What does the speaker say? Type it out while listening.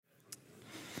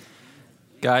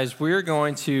Guys, we're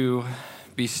going to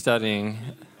be studying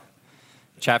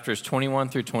chapters 21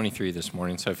 through 23 this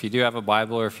morning. So if you do have a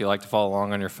Bible or if you like to follow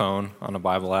along on your phone on a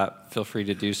Bible app, feel free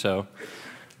to do so.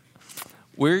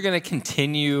 We're going to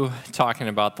continue talking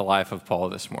about the life of Paul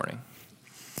this morning.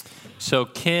 So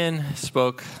Ken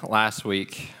spoke last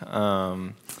week,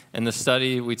 and the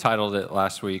study, we titled it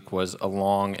last week, was A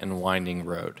Long and Winding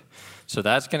Road. So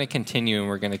that's going to continue, and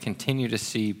we're going to continue to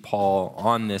see Paul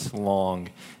on this long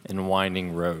and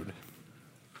winding road.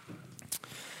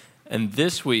 And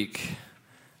this week,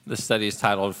 the study is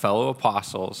titled Fellow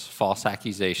Apostles, False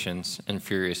Accusations, and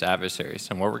Furious Adversaries.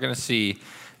 And what we're going to see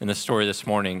in the story this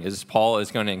morning is Paul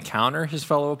is going to encounter his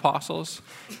fellow apostles.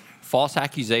 False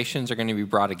accusations are going to be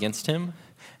brought against him,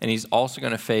 and he's also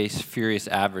going to face furious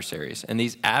adversaries. And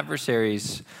these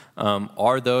adversaries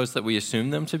are those that we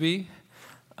assume them to be,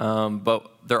 but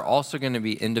they're also going to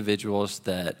be individuals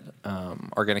that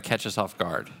are going to catch us off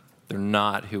guard. They're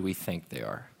not who we think they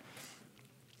are.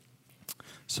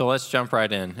 So let's jump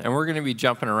right in. And we're going to be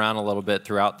jumping around a little bit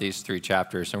throughout these three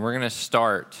chapters. And we're going to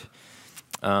start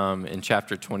in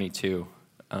chapter 22.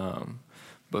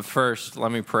 But first,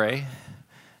 let me pray,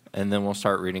 and then we'll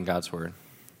start reading God's word.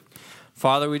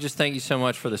 Father, we just thank you so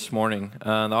much for this morning, the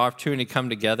opportunity to come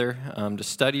together to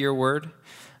study your word.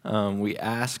 We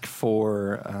ask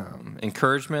for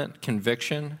encouragement,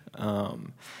 conviction,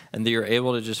 and that you're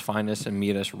able to just find us and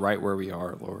meet us right where we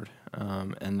are, Lord.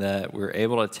 And that we're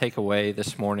able to take away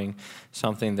this morning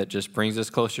something that just brings us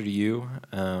closer to you,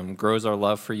 grows our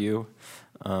love for you.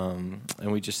 And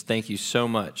we just thank you so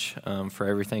much for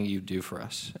everything you do for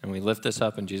us. And we lift this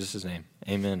up in Jesus' name.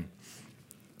 Amen.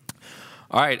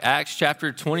 All right, Acts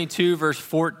chapter 22, verse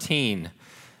 14.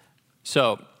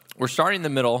 So we're starting in the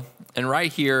middle, and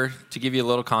right here, to give you a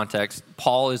little context,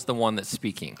 Paul is the one that's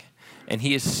speaking. And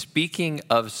he is speaking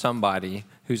of somebody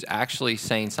who's actually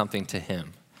saying something to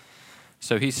him.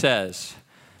 So he says,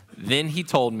 "Then he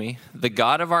told me, the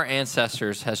God of our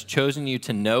ancestors has chosen you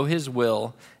to know his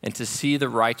will and to see the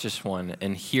righteous one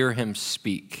and hear him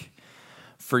speak.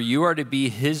 For you are to be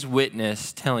his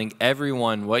witness, telling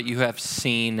everyone what you have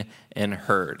seen and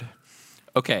heard."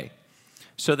 Okay,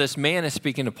 so this man is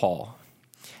speaking to Paul,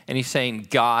 and he's saying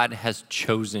God has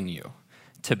chosen you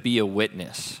to be a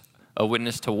witness. A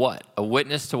witness to what? A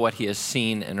witness to what he has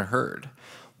seen and heard.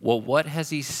 Well, what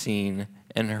has he seen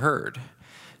and heard?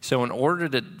 So in order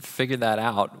to figure that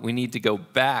out, we need to go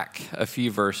back a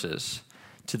few verses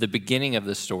to the beginning of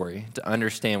the story to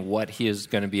understand what he is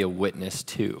going to be a witness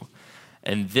to.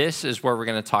 And this is where we're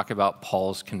going to talk about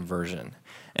Paul's conversion.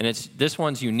 And this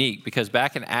one's unique because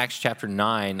back in Acts chapter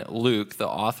 9, Luke, the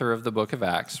author of the book of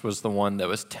Acts, was the one that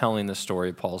was telling the story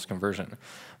of Paul's conversion.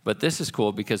 But this is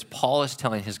cool because Paul is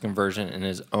telling his conversion in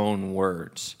his own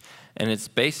words. And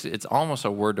it's almost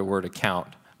a word-to-word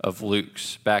account of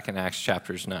Luke's back in Acts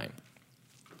chapters 9.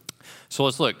 So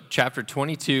let's look. Chapter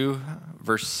 22,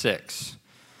 verse 6.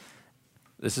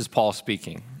 This is Paul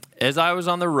speaking. "As I was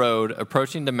on the road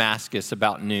approaching Damascus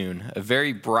about noon, a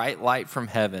very bright light from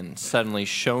heaven suddenly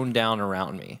shone down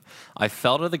around me. I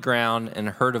fell to the ground and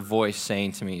heard a voice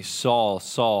saying to me, 'Saul,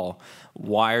 Saul,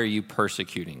 why are you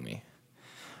persecuting me?'"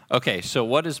 Okay, so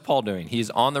what is Paul doing?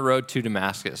 He's on the road to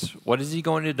Damascus. What is he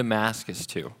going to Damascus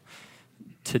to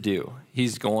do?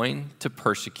 He's going to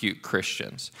persecute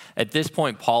Christians. At this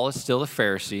point, Paul is still a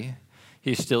Pharisee.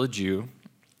 He's still a Jew.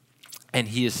 And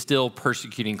he is still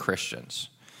persecuting Christians.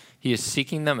 He is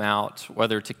seeking them out,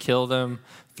 whether to kill them,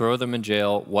 throw them in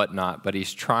jail, whatnot. But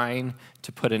he's trying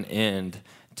to put an end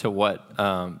to what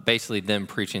basically them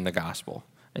preaching the gospel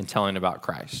and telling about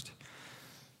Christ.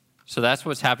 So that's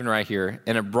what's happened right here.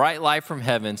 And a bright light from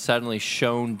heaven suddenly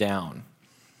shone down.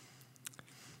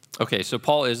 Okay, so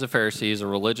Paul is a Pharisee. He's a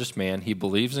religious man. He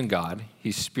believes in God.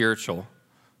 He's spiritual.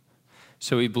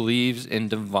 So he believes in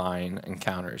divine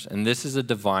encounters. And this is a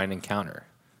divine encounter.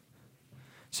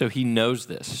 So he knows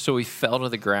this. So he fell to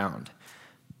the ground.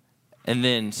 And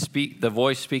then the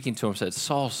voice speaking to him said,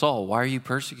 "Saul, Saul, why are you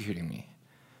persecuting me?"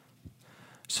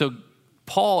 So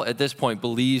Paul, at this point,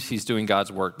 believes he's doing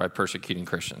God's work by persecuting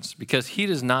Christians because he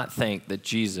does not think that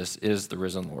Jesus is the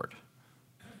risen Lord.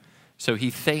 So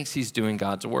he thinks he's doing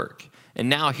God's work. And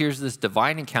now here's this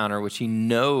divine encounter, which he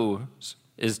knows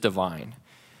is divine.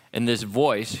 And this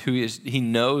voice, he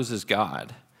knows is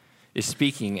God, is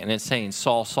speaking, and it's saying,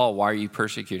 "Saul, Saul, why are you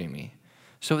persecuting me?"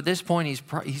 So at this point,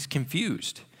 he's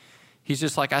confused. He's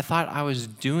just like, "I thought I was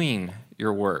doing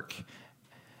your work.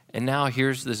 And now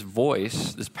here's this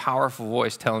voice, this powerful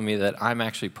voice telling me that I'm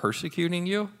actually persecuting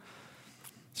you?"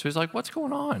 So he's like, "What's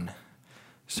going on?"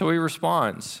 So he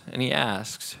responds, and he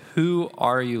asks, "Who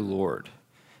are you, Lord?"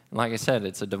 And like I said,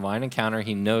 it's a divine encounter.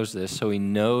 He knows this, so he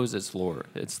knows it's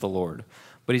the Lord.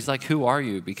 But he's like, who are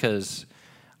you? Because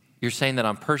you're saying that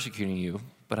I'm persecuting you,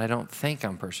 but I don't think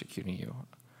I'm persecuting you.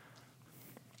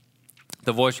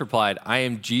 The voice replied, I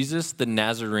am Jesus the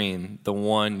Nazarene, the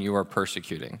one you are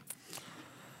persecuting.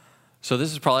 So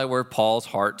this is probably where Paul's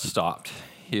heart stopped.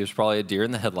 He was probably a deer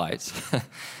in the headlights.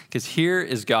 Because here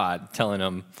is God telling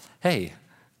him, hey,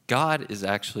 God is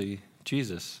actually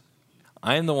Jesus.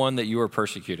 I am the one that you are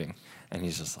persecuting. And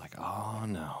he's just like, oh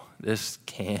no, this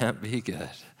can't be good.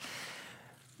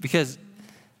 Because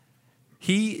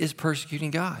he is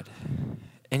persecuting God.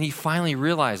 And he finally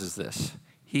realizes this.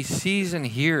 He sees and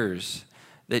hears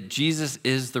that Jesus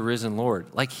is the risen Lord.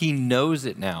 Like he knows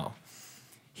it now.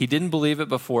 He didn't believe it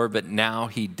before, but now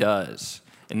he does.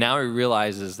 And now he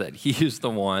realizes that he is the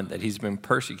one that he's been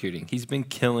persecuting. He's been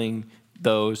killing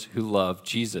those who love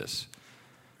Jesus.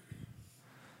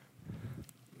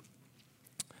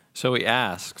 So he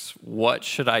asks, what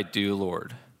should I do,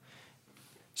 Lord?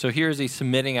 So here is he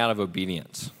submitting out of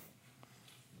obedience?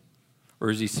 Or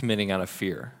is he submitting out of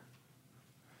fear?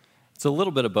 It's a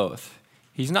little bit of both.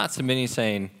 He's not submitting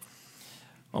saying,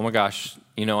 oh my gosh,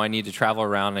 I need to travel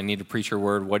around. I need to preach your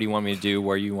word. What do you want me to do?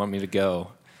 Where do you want me to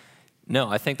go? No,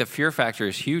 I think the fear factor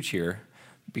is huge here.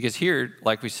 Because here,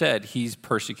 like we said, he's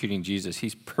persecuting Jesus.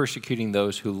 He's persecuting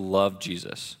those who love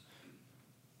Jesus.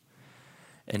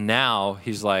 And now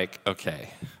he's like, okay,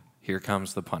 here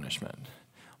comes the punishment.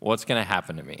 What's going to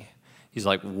happen to me? He's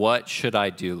like, what should I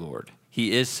do, Lord?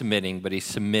 He is submitting, but he's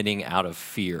submitting out of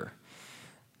fear.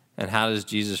 And how does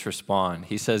Jesus respond?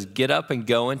 He says, get up and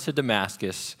go into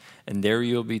Damascus, and there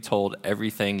you'll be told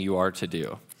everything you are to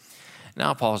do.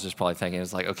 Now Paul's just probably thinking,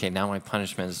 it's like, okay, now my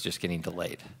punishment is just getting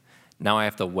delayed. Now I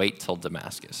have to wait till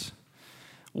Damascus.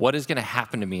 What is going to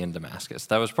happen to me in Damascus?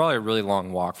 That was probably a really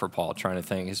long walk for Paul, trying to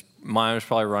think. His mind was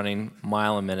probably running a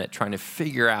mile a minute, trying to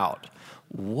figure out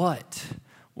what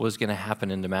was going to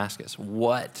happen in Damascus,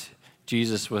 what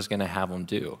Jesus was going to have him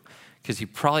do, because he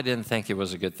probably didn't think it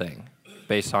was a good thing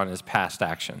based on his past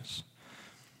actions.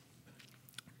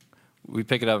 We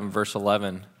pick it up in verse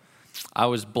 11. I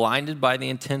was blinded by the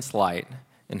intense light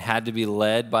and had to be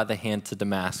led by the hand to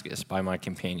Damascus by my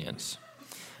companions.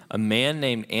 A man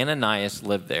named Ananias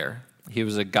lived there. He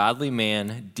was a godly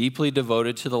man, deeply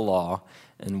devoted to the law,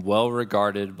 and well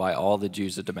regarded by all the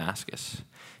Jews of Damascus.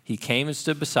 He came and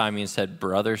stood beside me and said,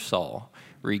 Brother Saul,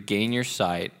 regain your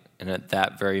sight. And at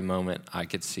that very moment, I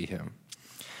could see him.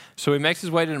 So he makes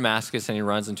his way to Damascus, and he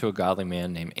runs into a godly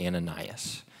man named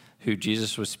Ananias, who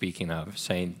Jesus was speaking of,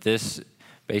 saying this,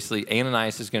 basically,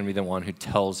 Ananias is going to be the one who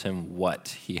tells him what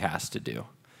he has to do.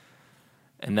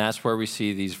 And that's where we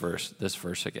see this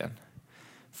verse again,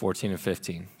 14 and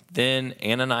 15. Then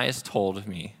Ananias told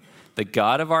me, the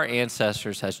God of our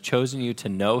ancestors has chosen you to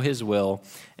know his will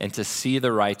and to see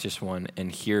the righteous one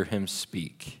and hear him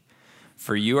speak.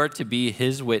 For you are to be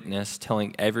his witness,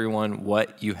 telling everyone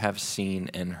what you have seen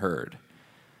and heard.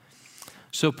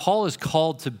 So Paul is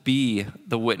called to be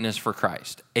the witness for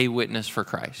Christ, a witness for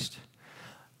Christ.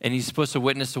 And he's supposed to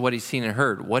witness to what he's seen and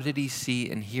heard. What did he see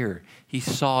and hear? He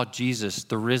saw Jesus,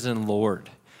 the risen Lord,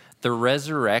 the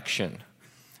resurrection.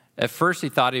 At first he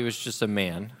thought he was just a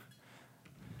man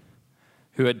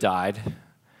who had died.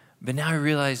 But now he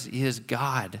realized he is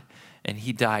God and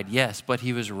he died, yes, but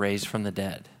he was raised from the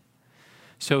dead.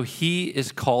 So he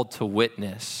is called to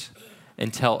witness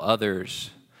and tell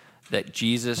others that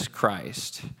Jesus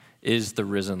Christ is the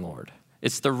risen Lord.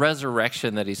 It's the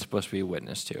resurrection that he's supposed to be a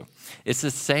witness to. It's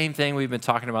the same thing we've been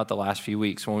talking about the last few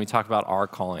weeks when we talk about our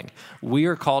calling. We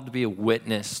are called to be a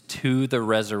witness to the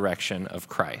resurrection of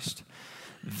Christ.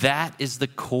 That is the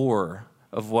core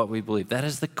of what we believe. That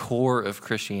is the core of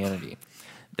Christianity.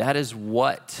 That is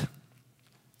what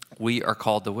we are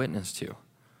called to witness to.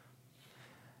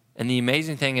 And the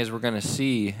amazing thing is we're going to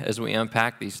see as we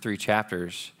unpack these 3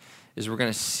 chapters is we're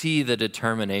going to see the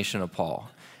determination of Paul.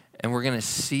 And we're going to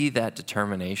see that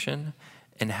determination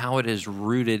and how it is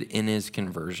rooted in his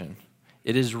conversion.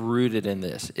 It is rooted in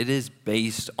this. It is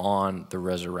based on the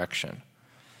resurrection.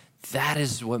 That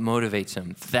is what motivates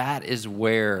him. That is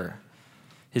where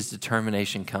his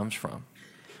determination comes from,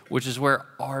 which is where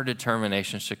our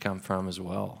determination should come from as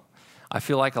well. I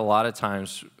feel like a lot of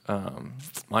times,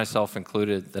 myself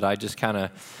included, that I just kind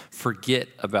of forget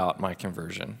about my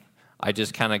conversion. I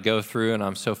just kind of go through and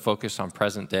I'm so focused on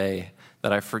present day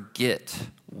that I forget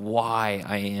why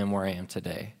I am where I am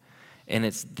today. And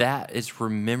it's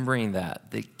remembering that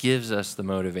gives us the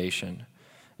motivation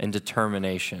and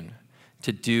determination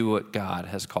to do what God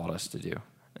has called us to do.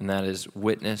 And that is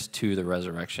witness to the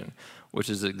resurrection, which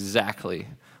is exactly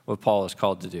what Paul is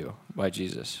called to do by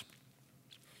Jesus.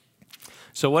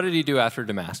 So what did he do after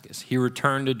Damascus? He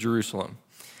returned to Jerusalem.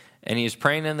 And he was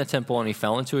praying in the temple, and he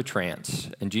fell into a trance.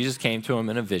 And Jesus came to him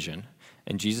in a vision.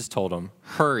 And Jesus told him,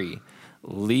 hurry,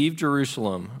 leave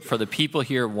Jerusalem, for the people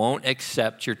here won't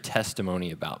accept your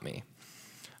testimony about me.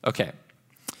 Okay.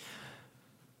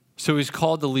 So he's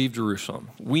called to leave Jerusalem.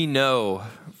 We know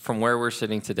from where we're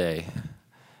sitting today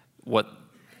what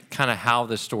kind of how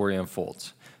this story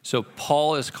unfolds. So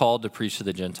Paul is called to preach to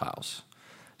the Gentiles.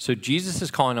 So Jesus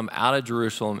is calling them out of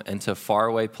Jerusalem into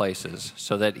faraway places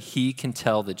so that he can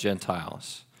tell the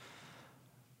Gentiles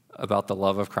about the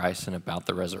love of Christ and about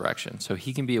the resurrection. So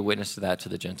he can be a witness to that to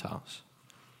the Gentiles.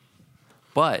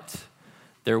 But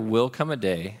there will come a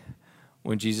day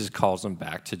when Jesus calls them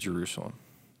back to Jerusalem.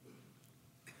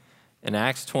 In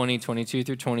Acts 20, 22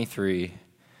 through 23,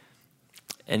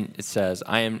 and it says,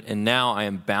 now I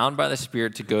am bound by the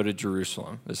Spirit to go to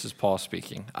Jerusalem. This is Paul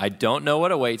speaking. I don't know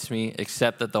what awaits me,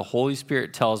 except that the Holy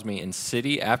Spirit tells me in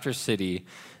city after city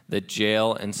that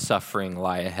jail and suffering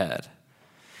lie ahead.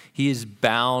 He is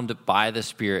bound by the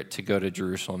Spirit to go to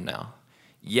Jerusalem now.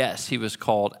 Yes, he was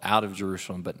called out of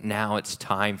Jerusalem, but now it's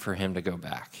time for him to go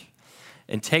back.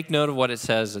 And take note of what it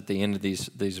says at the end of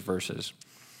these verses.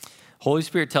 Holy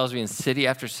Spirit tells me in city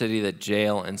after city that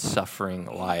jail and suffering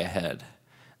lie ahead.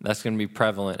 That's going to be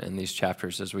prevalent in these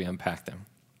chapters as we unpack them.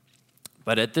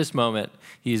 But at this moment,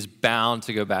 he is bound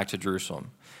to go back to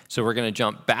Jerusalem. So we're going to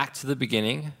jump back to the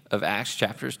beginning of Acts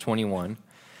chapters 21,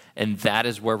 and that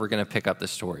is where we're going to pick up the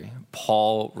story.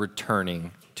 Paul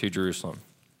returning to Jerusalem.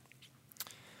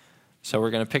 So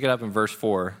we're going to pick it up in verse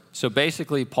 4. So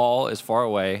basically, Paul is far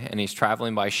away, and he's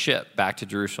traveling by ship back to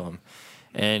Jerusalem.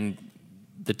 And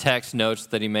the text notes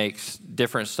that he makes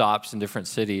different stops in different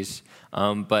cities.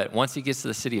 But once he gets to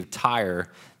the city of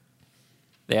Tyre,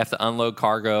 they have to unload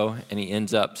cargo, and he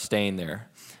ends up staying there.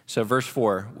 So verse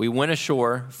 4, we went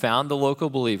ashore, found the local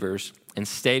believers, and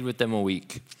stayed with them a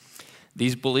week.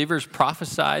 These believers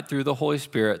prophesied through the Holy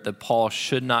Spirit that Paul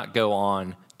should not go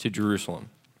on to Jerusalem.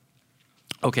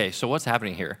 Okay, so what's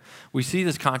happening here? We see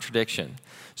this contradiction.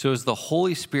 So is the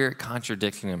Holy Spirit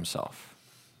contradicting himself?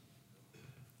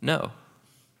 No.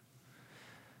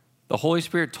 The Holy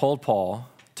Spirit told Paul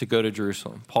to go to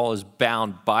Jerusalem. Paul is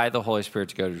bound by the Holy Spirit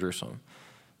to go to Jerusalem.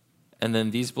 And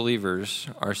then these believers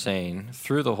are saying,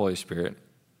 through the Holy Spirit,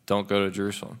 don't go to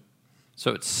Jerusalem.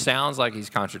 So it sounds like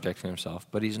he's contradicting himself,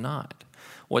 but he's not.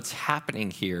 What's happening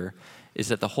here is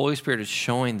that the Holy Spirit is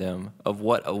showing them of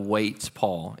what awaits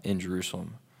Paul in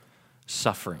Jerusalem.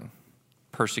 Suffering,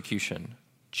 persecution,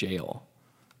 jail.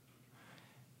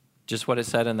 Just what it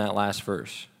said in that last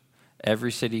verse.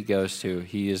 Every city he goes to,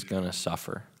 he is going to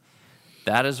suffer.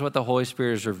 That is what the Holy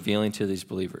Spirit is revealing to these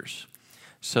believers.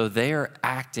 So they are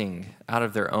acting out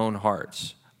of their own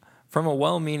hearts from a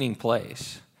well-meaning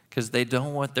place because they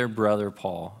don't want their brother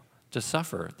Paul to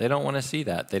suffer. They don't want to see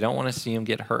that. They don't want to see him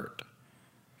get hurt.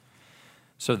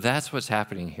 So that's what's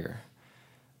happening here.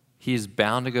 He is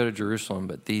bound to go to Jerusalem,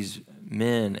 but these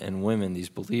men and women, these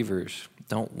believers,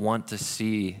 don't want to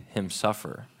see him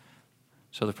suffer.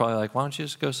 So they're probably like, why don't you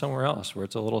just go somewhere else where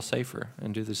it's a little safer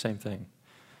and do the same thing?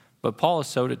 But Paul is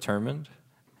so determined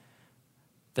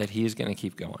that he is going to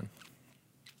keep going.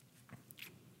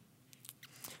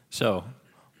 So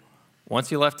once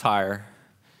he left Tyre,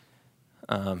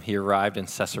 he arrived in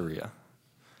Caesarea.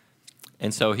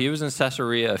 And so he was in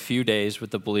Caesarea a few days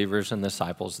with the believers and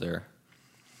disciples there.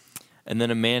 And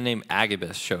then a man named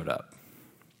Agabus showed up.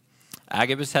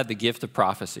 Agabus had the gift of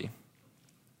prophecy.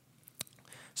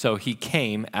 So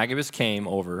Agabus came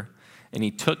over, and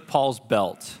he took Paul's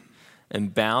belt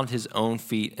and bound his own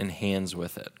feet and hands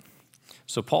with it.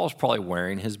 So Paul's probably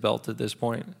wearing his belt at this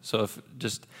point. So if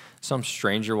just some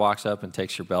stranger walks up and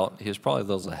takes your belt, he was probably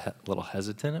a little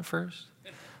hesitant at first.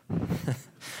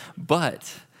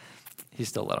 But he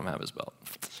still let him have his belt.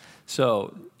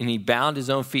 So, and he bound his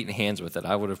own feet and hands with it.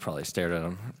 I would have probably stared at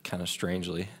him kind of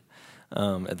strangely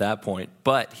at that point.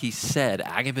 But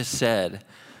Agabus said,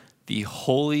 the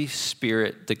Holy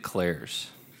Spirit declares.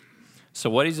 So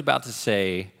what he's about to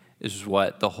say is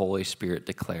what the Holy Spirit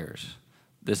declares.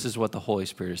 This is what the Holy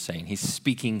Spirit is saying. He's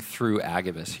speaking through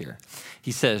Agabus here.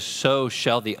 He says, so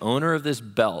shall the owner of this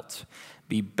belt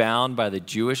be bound by the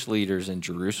Jewish leaders in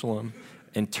Jerusalem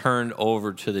and turned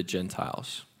over to the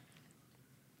Gentiles.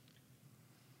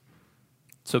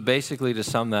 So basically, to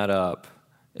sum that up,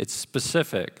 it's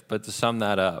specific, but to sum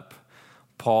that up,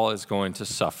 Paul is going to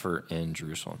suffer in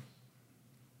Jerusalem.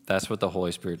 That's what the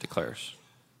Holy Spirit declares.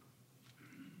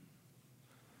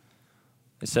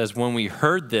 It says, when we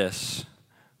heard this,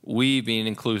 we being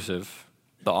inclusive,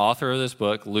 the author of this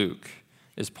book, Luke,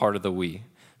 is part of the we.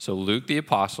 So Luke the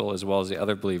apostle, as well as the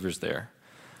other believers there,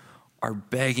 are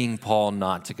begging Paul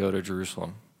not to go to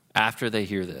Jerusalem. After they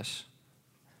hear this,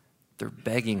 they're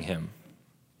begging him.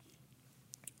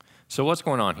 So what's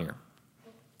going on here?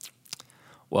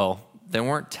 Well, they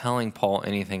weren't telling Paul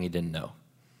anything he didn't know.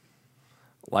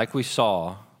 Like we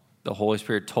saw, the Holy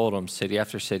Spirit told him city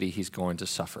after city he's going to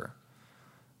suffer.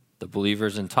 The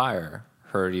believers in Tyre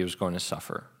heard he was going to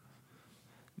suffer.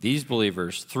 These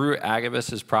believers, through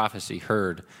Agabus' prophecy,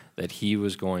 heard that he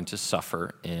was going to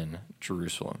suffer in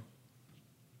Jerusalem.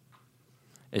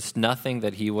 It's nothing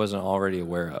that he wasn't already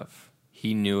aware of.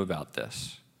 He knew about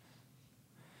this.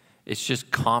 It's just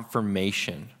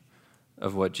confirmation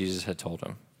of what Jesus had told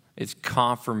him. It's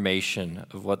confirmation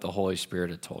of what the Holy Spirit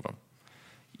had told him.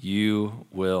 You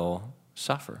will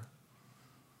suffer.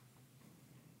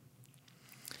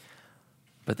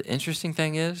 But the interesting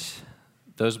thing is,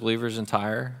 those believers in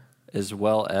Tyre, as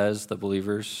well as the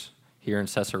believers here in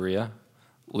Caesarea,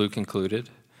 Luke included,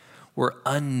 were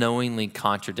unknowingly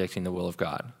contradicting the will of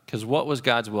God. Because what was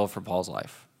God's will for Paul's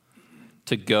life?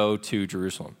 To go to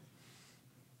Jerusalem.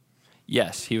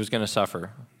 Yes, he was going to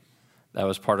suffer. That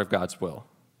was part of God's will.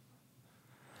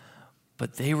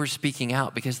 But they were speaking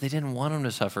out because they didn't want him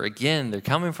to suffer. Again, they're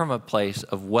coming from a place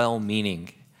of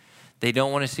well-meaning. They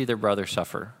don't want to see their brother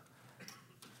suffer.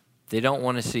 They don't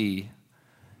want to see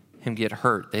him get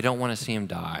hurt. They don't want to see him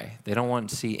die. They don't want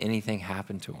to see anything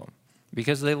happen to him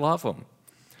because they love him.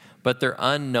 But they're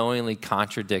unknowingly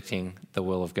contradicting the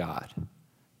will of God.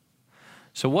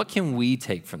 So what can we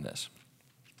take from this?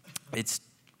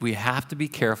 We have to be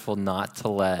careful not to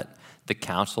let the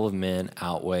counsel of men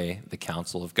outweigh the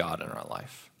counsel of God in our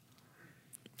life.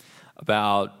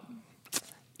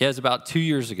 It was about 2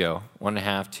 years ago,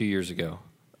 1.5, 2 years ago,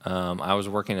 I was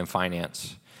working in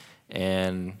finance.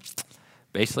 And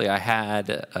basically I had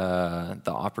the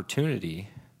opportunity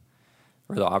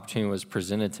was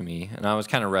presented to me. And I was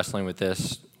kind of wrestling with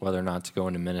this, whether or not to go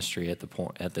into ministry at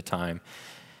the time.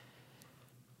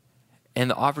 And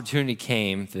the opportunity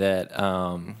came that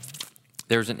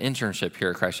there was an internship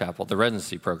here at Christ Chapel, the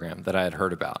residency program that I had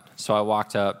heard about. So I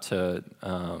walked up to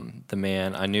the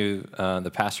man. I knew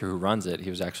the pastor who runs it. He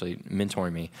was actually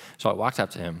mentoring me. So I walked up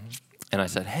to him, and I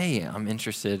said, hey, I'm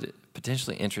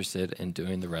potentially interested in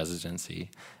doing the residency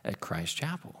at Christ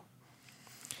Chapel.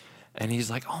 And he's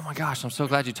like, oh, my gosh, I'm so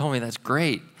glad you told me. That's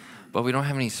great, but we don't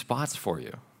have any spots for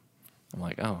you. I'm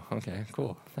like, oh, okay,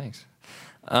 cool, thanks.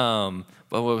 But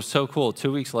what was so cool,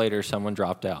 2 weeks later, someone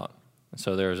dropped out. And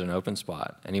so there was an open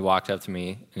spot. And he walked up to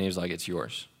me, and he was like, it's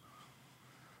yours.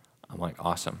 I'm like,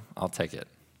 awesome, I'll take it.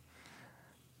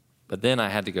 But then I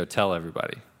had to go tell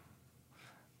everybody,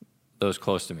 those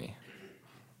close to me.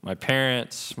 My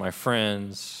parents, my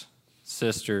friends,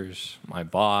 sisters, my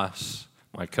boss,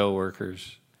 my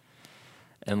coworkers.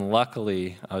 And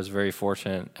luckily, I was very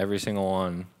fortunate. Every single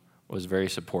one was very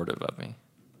supportive of me.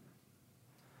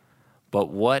 But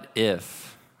what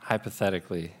if,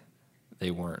 hypothetically,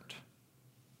 they weren't?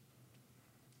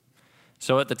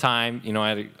 So at the time,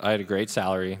 I had a great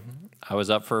salary. I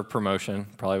was up for a promotion,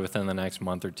 probably within the next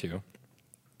month or two.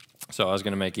 So I was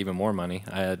going to make even more money.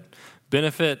 I had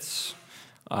benefits.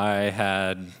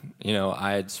 I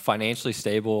was financially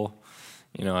stable.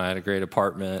 I had a great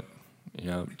apartment,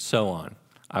 so on.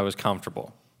 I was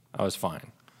comfortable. I was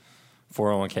fine.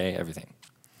 401k, everything.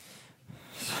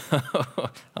 So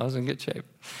I was in good shape.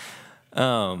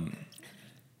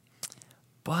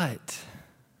 But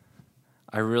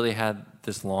I really had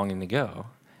this longing to go.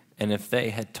 And if they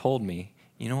had told me,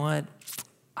 you know what,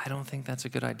 I don't think that's a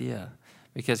good idea.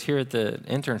 Because here at the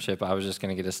internship, I was just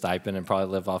going to get a stipend and probably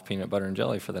live off peanut butter and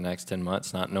jelly for the next 10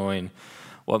 months, not knowing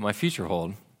what my future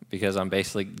hold, because I'm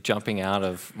basically jumping out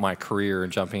of my career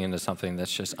and jumping into something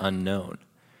that's just unknown.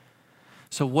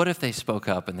 So what if they spoke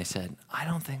up and they said, I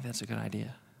don't think that's a good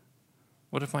idea?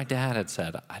 What if my dad had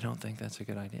said, I don't think that's a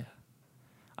good idea?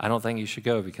 I don't think you should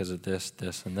go because of this,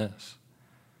 this, and this.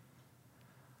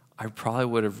 I probably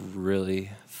would have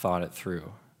really thought it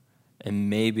through. And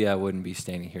maybe I wouldn't be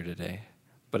standing here today.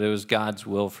 But it was God's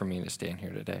will for me to stand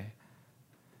here today.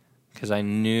 Because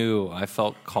I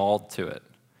felt called to it.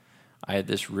 I had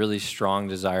this really strong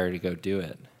desire to go do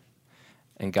it.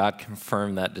 And God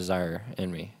confirmed that desire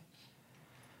in me.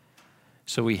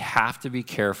 So we have to be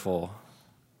careful.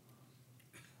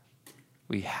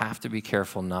 We have to be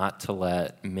careful not to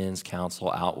let men's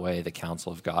counsel outweigh the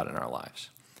counsel of God in our lives.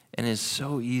 And it's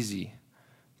so easy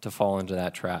to fall into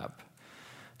that trap.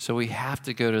 So we have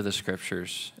to go to the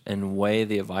scriptures and weigh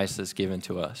the advice that's given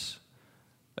to us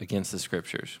against the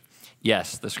scriptures.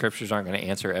 Yes, the scriptures aren't going to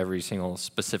answer every single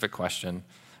specific question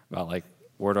about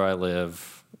where do I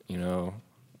live,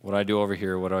 what do I do over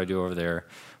here, what do I do over there.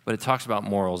 But it talks about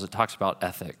morals, it talks about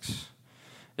ethics.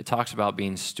 It talks about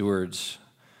being stewards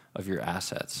of your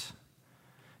assets.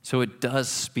 So it does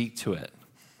speak to it.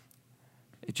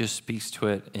 It just speaks to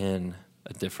it in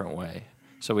a different way.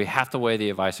 So we have to weigh the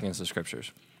advice against the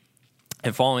scriptures.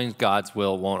 And following God's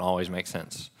will won't always make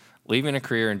sense. Leaving a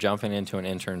career and jumping into an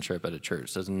internship at a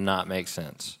church does not make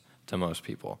sense to most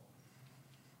people.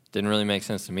 Didn't really make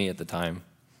sense to me at the time,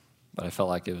 but I felt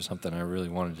like it was something I really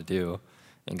wanted to do,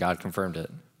 and God confirmed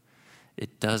it.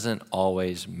 It doesn't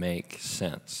always make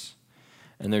sense.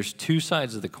 And there's two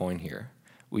sides of the coin here.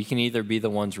 We can either be the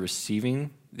ones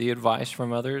receiving the advice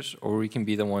from others, or we can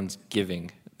be the ones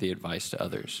giving the advice to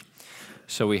others.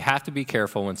 So we have to be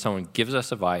careful when someone gives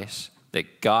us advice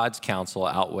that God's counsel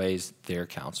outweighs their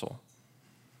counsel.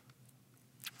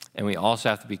 And we also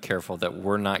have to be careful that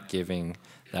we're not giving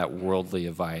that worldly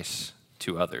advice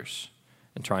to others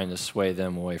and trying to sway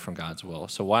them away from God's will.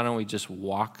 So why don't we just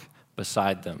walk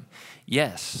beside them?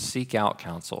 Yes, seek out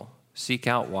counsel. Seek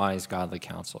out wise, godly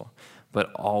counsel,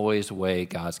 but always weigh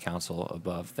God's counsel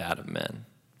above that of men.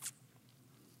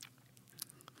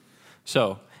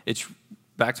 So it's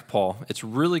back to Paul. It's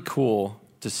really cool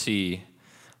to see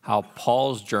how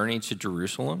Paul's journey to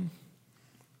Jerusalem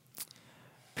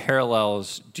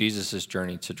parallels Jesus'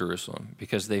 journey to Jerusalem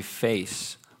because they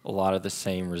face a lot of the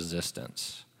same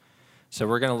resistance. So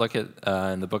we're going to look at,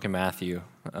 in the book of Matthew,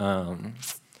 the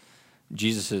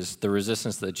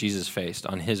resistance that Jesus faced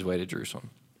on his way to Jerusalem.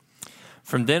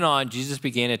 From then on, Jesus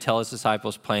began to tell his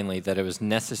disciples plainly that it was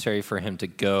necessary for him to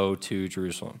go to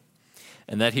Jerusalem,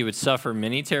 and that he would suffer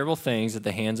many terrible things at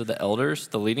the hands of the elders,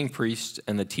 the leading priests,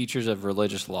 and the teachers of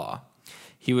religious law.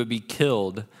 He would be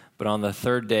killed, but on the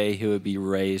third day he would be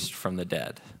raised from the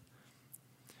dead.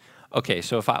 Okay,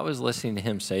 so if I was listening to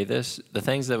him say this, the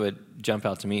things that would jump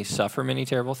out to me, suffer many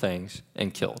terrible things,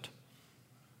 and killed.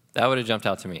 That would have jumped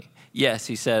out to me. Yes,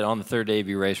 he said on the third day he'd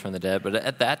be raised from the dead, but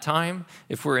at that time,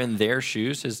 if we're in their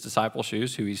shoes, his disciple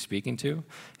shoes, who he's speaking to,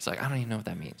 he's like, I don't even know what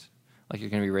that means. Like, you're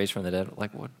going to be raised from the dead?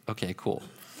 Like, what? Okay, cool.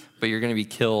 But you're going to be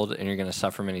killed, and you're going to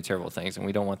suffer many terrible things, and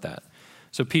we don't want that.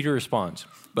 So Peter responds,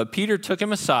 but Peter took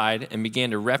him aside and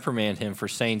began to reprimand him for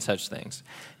saying such things.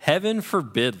 Heaven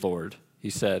forbid, Lord, he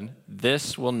said,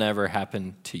 this will never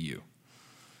happen to you.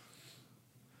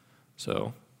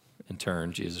 So, in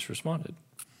turn, Jesus responded.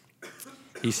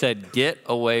 He said, get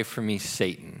away from me,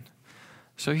 Satan.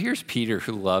 So here's Peter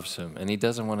who loves him, and he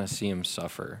doesn't want to see him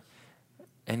suffer.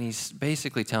 And he's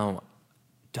basically telling him,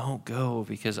 don't go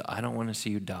because I don't want to see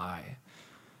you die.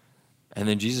 And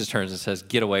then Jesus turns and says,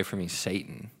 get away from me,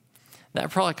 Satan.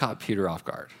 That probably caught Peter off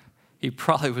guard. He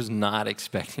probably was not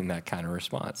expecting that kind of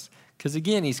response. Because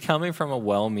again, he's coming from a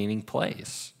well-meaning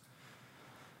place.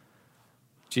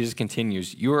 Jesus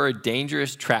continues, you are a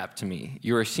dangerous trap to me.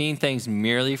 You are seeing things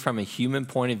merely from a human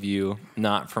point of view,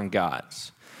 not from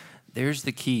God's. There's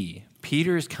the key.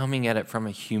 Peter is coming at it from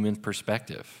a human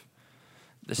perspective.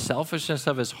 The selfishness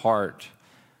of his heart,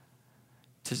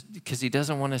 because he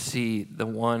doesn't want to see the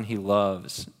one he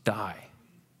loves die.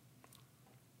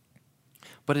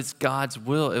 But it's God's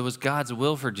will. It was God's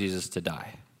will for Jesus to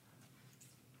die.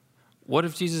 What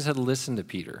if Jesus had listened to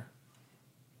Peter?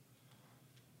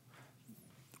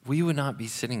 We would not be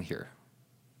sitting here.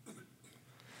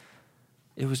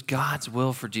 It was God's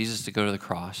will for Jesus to go to the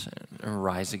cross and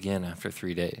rise again after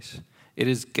 3 days. It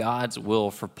is God's will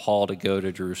for Paul to go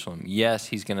to Jerusalem. Yes,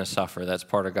 he's going to suffer. That's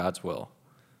part of God's will.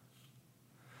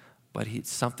 But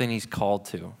it's something he's called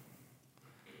to.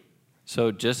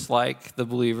 So just like the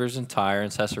believers in Tyre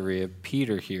and Caesarea,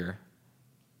 Peter here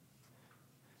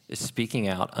is speaking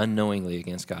out unknowingly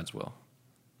against God's will.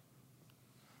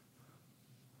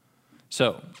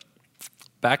 So,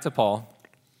 back to Paul.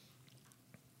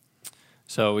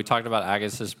 So we talked about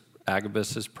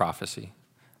Agabus' prophecy,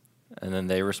 and then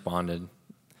they responded.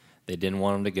 They didn't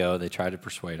want him to go. They tried to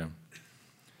persuade him.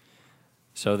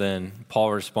 So then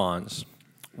Paul responds,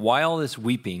 why all this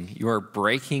weeping? You are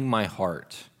breaking my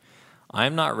heart. I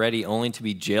am not ready only to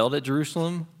be jailed at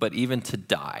Jerusalem, but even to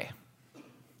die.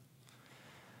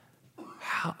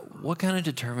 What kind of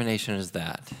determination is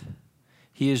that?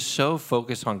 He is so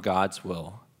focused on God's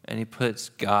will, and he puts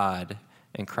God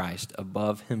and Christ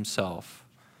above himself,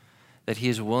 that he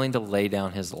is willing to lay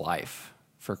down his life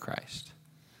for Christ.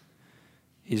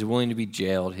 He's willing to be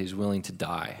jailed. He's willing to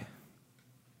die.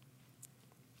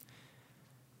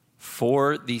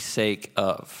 For the sake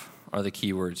of are the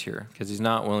key words here, because he's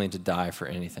not willing to die for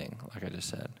anything, like I just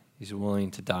said. He's willing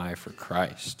to die for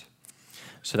Christ.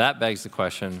 So that begs the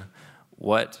question,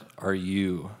 what are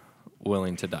you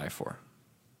willing to die for?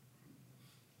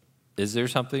 Is there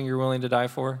something you're willing to die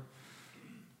for?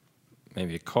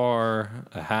 Maybe a car,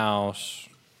 a house,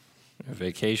 a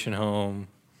vacation home.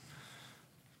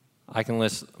 I can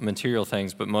list material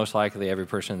things, but most likely every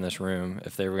person in this room,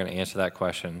 if they were going to answer that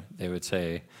question, they would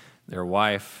say their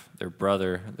wife, their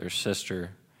brother, their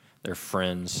sister, their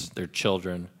friends, their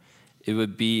children. It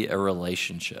would be a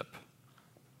relationship.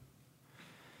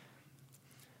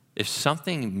 If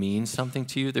something means something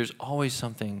to you, there's always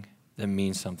something that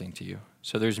means something to you.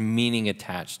 So there's meaning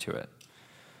attached to it.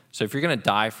 So if you're going to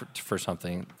die for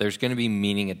something, there's going to be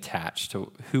meaning attached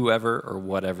to whoever or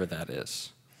whatever that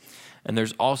is. And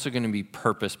there's also going to be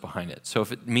purpose behind it. So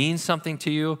if it means something to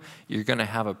you, you're going to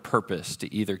have a purpose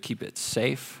to either keep it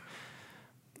safe.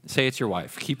 Say it's your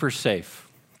wife. Keep her safe.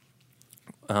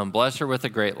 Bless her with a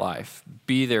great life.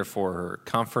 Be there for her.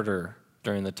 Comfort her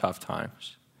during the tough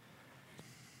times.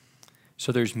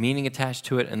 So there's meaning attached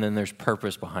to it, and then there's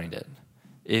purpose behind it,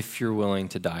 if you're willing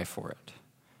to die for it.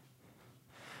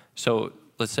 So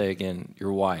let's say, again,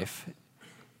 your wife.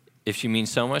 If she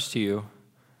means so much to you,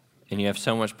 and you have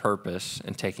so much purpose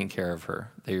in taking care of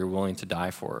her that you're willing to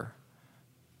die for her,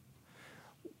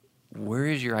 where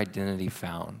is your identity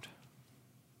found?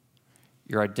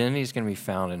 Your identity is going to be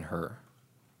found in her.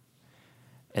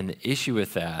 And the issue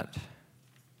with that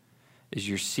is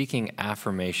you're seeking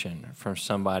affirmation from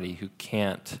somebody who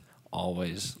can't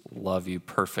always love you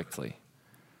perfectly.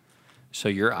 So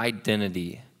your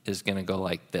identity is going to go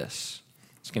like this.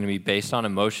 It's going to be based on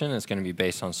emotion. It's going to be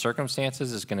based on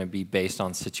circumstances. It's going to be based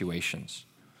on situations.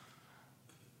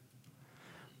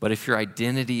 But if your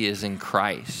identity is in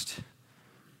Christ,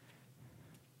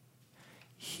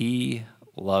 He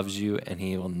loves you and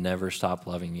He will never stop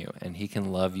loving you, and He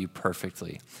can love you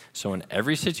perfectly. So in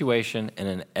every situation and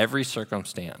in every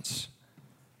circumstance,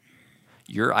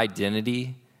 your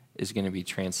identity is going to be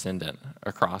transcendent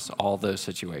across all those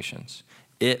situations.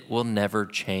 It will never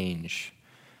change.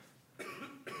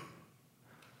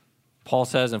 Paul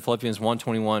says in Philippians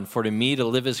 1:21, "For to me to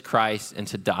live is Christ and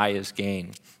to die is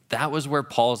gain." That was where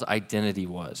Paul's identity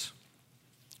was.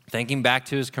 Thinking back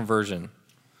to his conversion,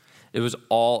 it was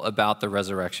all about the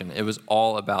resurrection. It was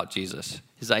all about Jesus.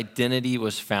 His identity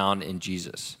was found in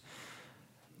Jesus.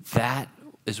 That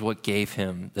is what gave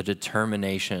him the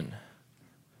determination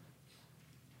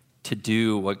to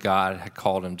do what God had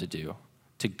called him to do,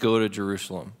 to go to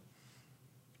Jerusalem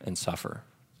and suffer.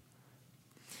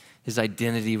 His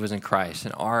identity was in Christ,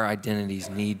 and our identities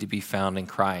need to be found in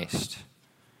Christ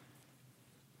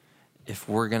if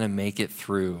we're going to make it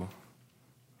through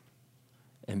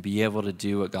and be able to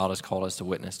do what God has called us to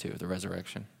witness to, the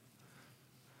resurrection.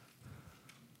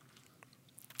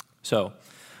 So,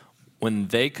 when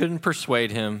they couldn't persuade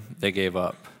him, they gave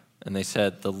up, and they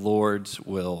said, "The Lord's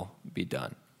will be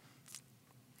done."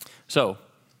 So,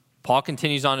 Paul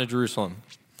continues on to Jerusalem.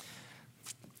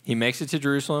 He makes it to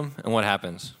Jerusalem, and what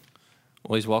happens?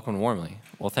 Well, he's welcomed warmly.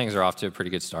 Well, things are off to a pretty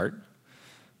good start.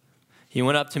 He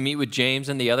went up to meet with James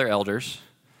and the other elders.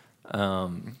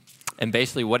 And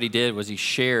basically what he did was he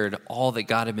shared all that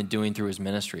God had been doing through his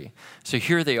ministry. So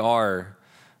here they are,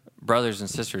 brothers and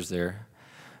sisters there,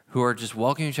 who are just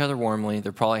welcoming each other warmly.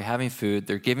 They're probably having food.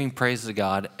 They're giving praise to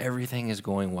God. Everything is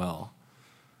going well.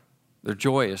 They're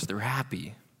joyous. They're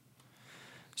happy.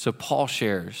 So Paul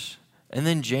shares. And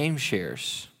then James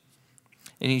shares.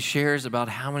 And he shares about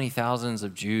how many thousands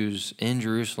of Jews in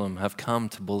Jerusalem have come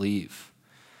to believe.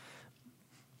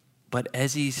 But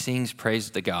as he sings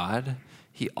praise to God,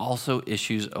 he also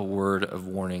issues a word of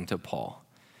warning to Paul.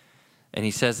 And he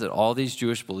says that all these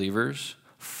Jewish believers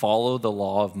follow the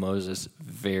law of Moses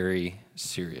very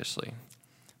seriously.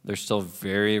 They're still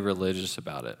very religious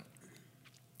about it.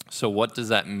 So what does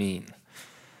that mean?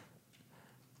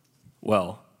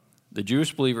 Well, the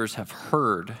Jewish believers have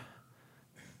heard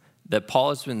that Paul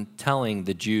has been telling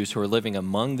the Jews who are living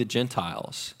among the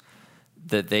Gentiles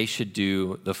that they should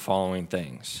do the following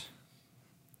things.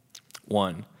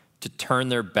 1, to turn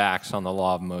their backs on the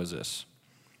law of Moses.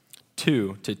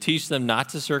 2, to teach them not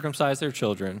to circumcise their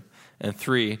children. And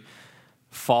 3,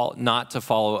 not to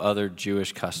follow other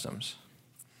Jewish customs.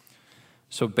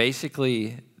 So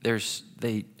basically,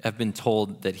 they have been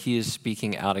told that he is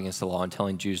speaking out against the law and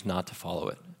telling Jews not to follow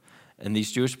it. And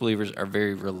these Jewish believers are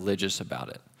very religious about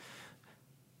it.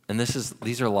 And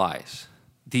these are lies.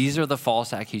 These are the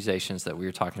false accusations that we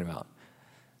were talking about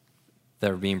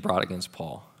that are being brought against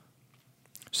Paul.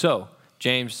 So,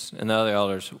 James and the other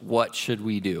elders, what should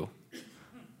we do?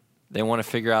 They want to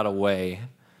figure out a way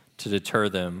to deter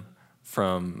them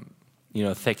from,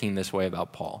 thinking this way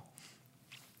about Paul.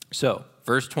 So,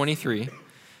 verse 23,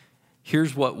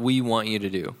 here's what we want you to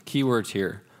do. Keywords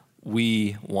here,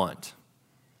 we want.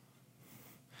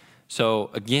 So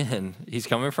again, he's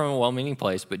coming from a well-meaning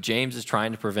place, but James is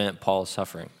trying to prevent Paul's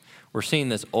suffering. We're seeing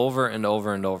this over and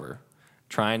over and over,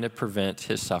 trying to prevent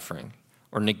his suffering.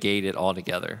 or negate it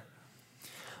altogether.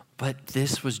 But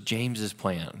this was James's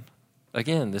plan.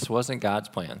 Again, this wasn't God's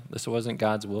plan. This wasn't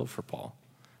God's will for Paul.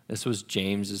 This was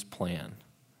James's plan.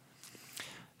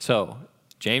 So,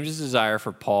 James's desire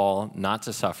for Paul not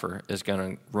to suffer is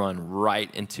going to run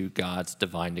right into God's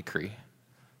divine decree.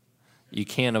 You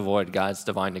can't avoid God's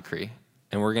divine decree.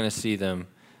 And we're going to see them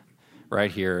right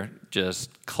here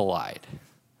just collide.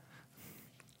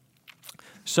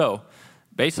 So,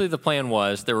 basically the plan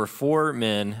was there were 4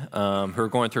 men who were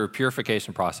going through a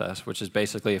purification process, which is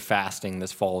basically a fasting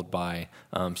that's followed by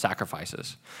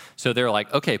sacrifices. So they're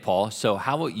like, okay, Paul, so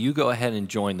how about you go ahead and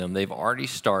join them? They've already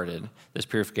started this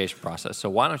purification process. So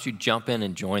why don't you jump in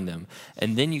and join them?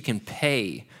 And then you can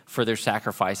pay for their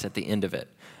sacrifice at the end of it.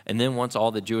 And then once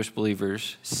all the Jewish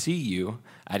believers see you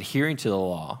adhering to the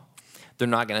law, they're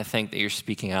not going to think that you're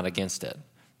speaking out against it.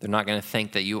 They're not going to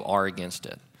think that you are against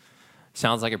it.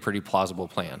 Sounds like a pretty plausible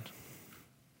plan.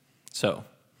 So,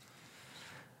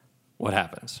 what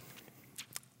happens?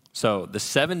 So, the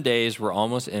 7 days were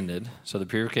almost ended, so the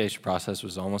purification process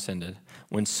was almost ended,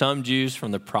 when some Jews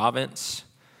from the province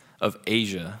of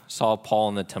Asia saw Paul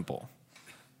in the temple.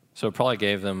 So it probably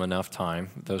gave them enough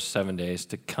time, those 7 days,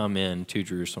 to come in to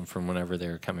Jerusalem from whenever they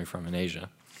were coming from in Asia.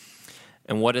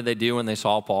 And what did they do when they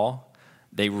saw Paul?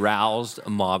 They roused a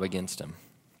mob against him.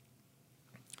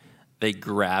 They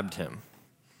grabbed him.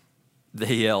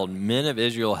 They yelled, "Men of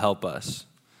Israel, help us.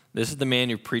 This is the man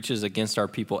who preaches against our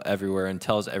people everywhere and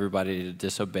tells everybody to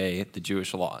disobey the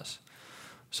Jewish laws."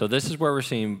 So this is where we're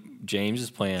seeing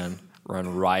James's plan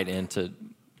run right into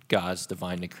God's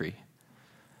divine decree.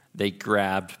 They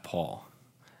grabbed Paul.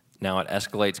 Now it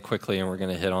escalates quickly, and we're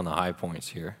going to hit on the high points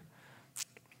here.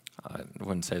 I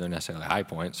wouldn't say they're necessarily high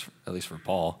points, at least for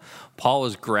Paul. Paul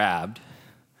was grabbed.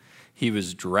 He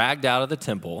was dragged out of the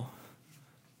temple.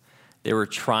 They were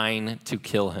trying to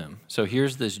kill him. So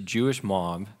here's this Jewish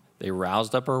mob. They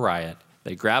roused up a riot.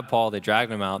 They grabbed Paul. They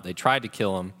dragged him out. They tried to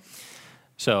kill him.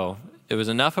 So it was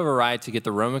enough of a riot to get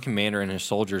the Roman commander and his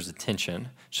soldiers' attention.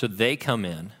 So they come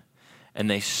in, and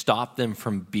they stop them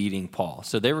from beating Paul.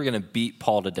 So they were going to beat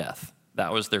Paul to death.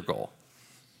 That was their goal.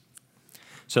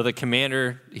 So the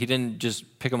commander, he didn't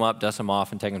just pick him up, dust him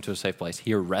off, and take him to a safe place.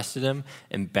 He arrested him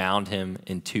and bound him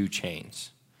in 2 chains.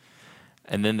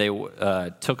 And then they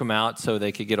took him out so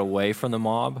they could get away from the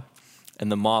mob.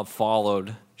 And the mob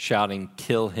followed, shouting,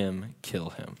 "Kill him,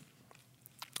 kill him."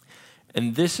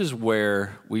 And this is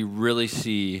where we really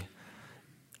see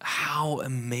how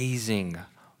amazing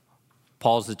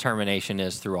Paul's determination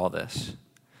is through all this.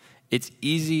 It's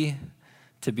easy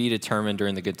to be determined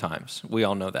during the good times. We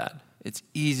all know that. It's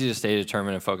easy to stay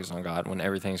determined and focus on God when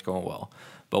everything's going well.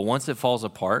 But once it falls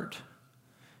apart,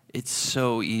 it's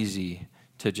so easy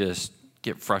to just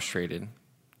get frustrated,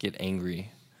 get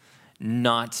angry,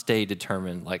 not stay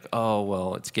determined, like, oh,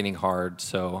 well, it's getting hard,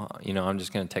 so, I'm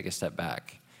just going to take a step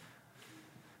back.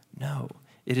 No,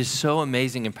 it is so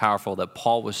amazing and powerful that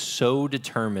Paul was so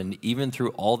determined, even through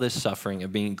all this suffering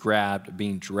of being grabbed, of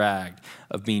being dragged,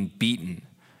 of being beaten,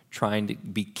 trying to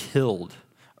be killed,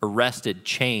 arrested,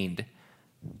 chained.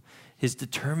 His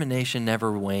determination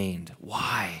never waned.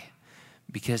 Why?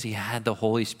 Because he had the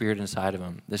Holy Spirit inside of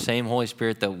him, the same Holy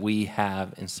Spirit that we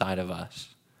have inside of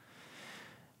us.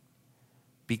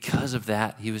 Because of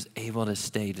that, he was able to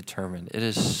stay determined. It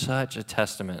is such a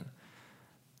testament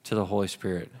to the Holy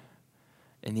Spirit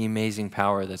and the amazing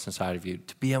power that's inside of you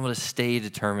to be able to stay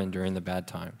determined during the bad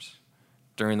times,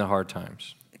 during the hard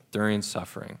times, during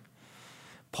suffering.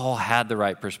 Paul had the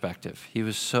right perspective. He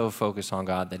was so focused on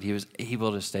God that he was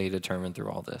able to stay determined through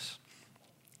all this.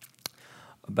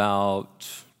 About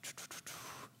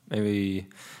maybe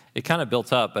it kind of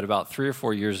built up, but about 3 or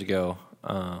 4 years ago,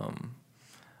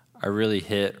 I really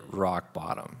hit rock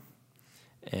bottom.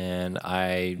 And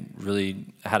I really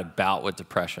had a bout with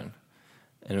depression,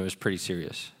 and it was pretty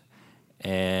serious.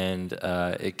 And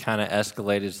it kind of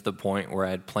escalated to the point where I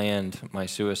had planned my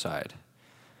suicide.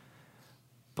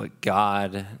 But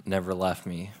God never left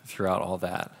me throughout all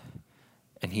that,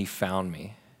 and he found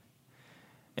me.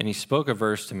 And he spoke a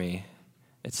verse to me.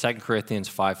 It's 2 Corinthians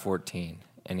 5:14,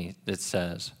 and it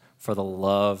says, "For the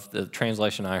love," the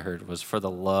translation I heard was, "For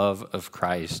the love of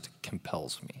Christ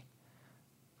compels me."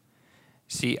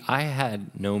 See, I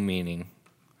had no meaning.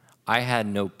 I had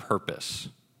no purpose.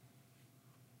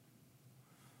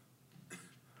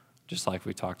 Just like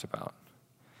we talked about.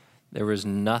 There was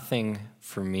nothing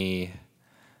for me,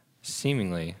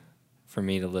 seemingly, for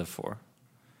me to live for.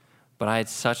 But I had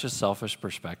such a selfish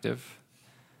perspective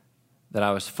that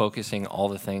I was focusing all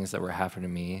the things that were happening to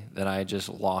me that I just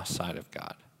lost sight of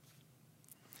God.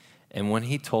 And when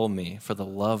he told me, "For the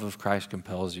love of Christ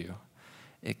compels you,"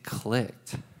 it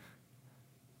clicked.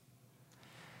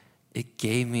 it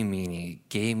gave me meaning. It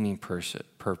gave me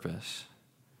purpose.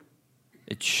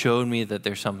 It showed me that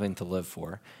there's something to live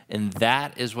for. And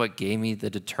that is what gave me the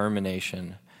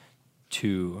determination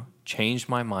to change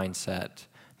my mindset,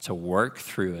 to work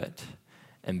through it,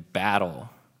 and battle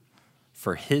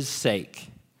for his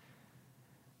sake.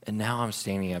 And now I'm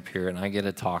standing up here and I get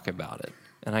to talk about it.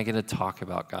 And I get to talk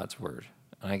about God's word.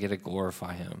 And I get to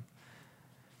glorify him.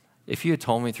 If you had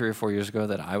told me 3 or 4 years ago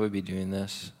that I would be doing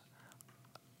this,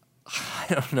 I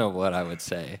don't know what I would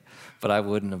say, but I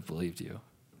wouldn't have believed you.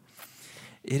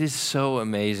 It is so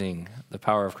amazing, the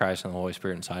power of Christ and the Holy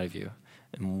Spirit inside of you,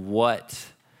 and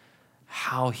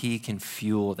how he can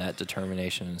fuel that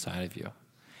determination inside of you.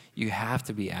 You have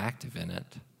to be active in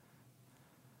it.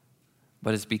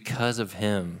 But it's because of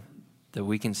him that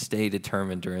we can stay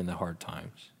determined during the hard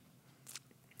times.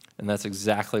 And that's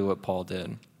exactly what Paul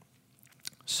did.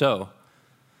 So,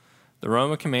 the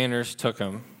Roman commanders took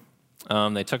him.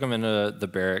 They took him into the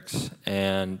barracks,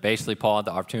 and basically Paul had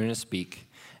the opportunity to speak.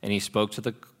 And he spoke to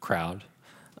the crowd,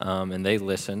 and they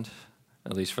listened,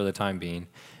 at least for the time being.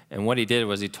 And what he did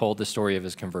was he told the story of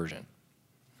his conversion,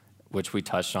 which we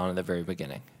touched on at the very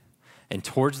beginning. And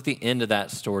towards the end of that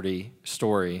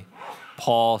story,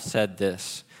 Paul said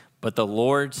this, "But the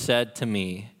Lord said to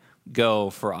me, 'Go,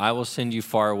 for I will send you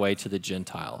far away to the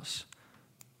Gentiles.'"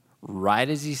 Right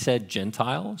as he said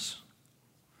Gentiles,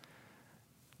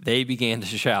 they began to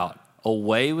shout,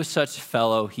 "Away with such a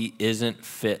fellow, he isn't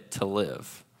fit to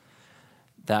live."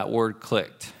 That word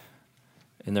clicked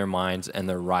in their minds, and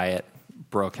the riot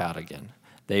broke out again.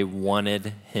 They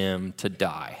wanted him to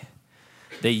die.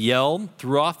 They yelled,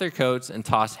 threw off their coats, and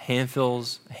tossed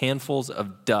handfuls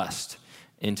of dust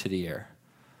into the air.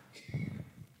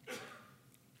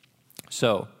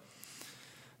 So,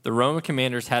 the Roman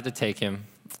commanders had to take him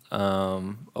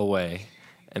away.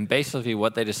 And basically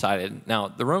what they decided, now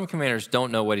the Roman commanders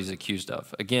don't know what he's accused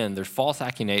of. Again, there's false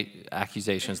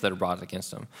accusations that are brought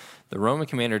against him. The Roman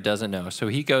commander doesn't know. So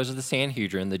he goes to the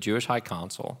Sanhedrin, the Jewish high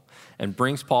council, and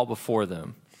brings Paul before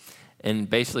them and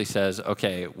basically says,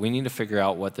 okay, we need to figure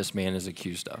out what this man is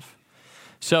accused of.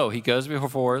 So he goes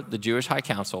before the Jewish high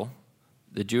council.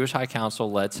 The Jewish high council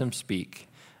lets him speak.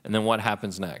 And then what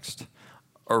happens next?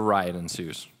 A riot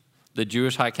ensues. The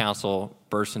Jewish high council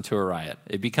bursts into a riot.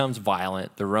 It becomes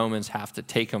violent. The Romans have to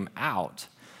take him out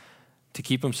to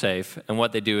keep him safe. And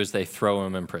what they do is they throw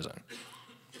him in prison.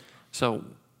 So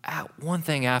one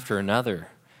thing after another,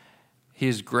 he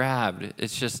is grabbed.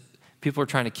 It's just people are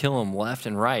trying to kill him left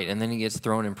and right. And then he gets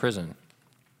thrown in prison.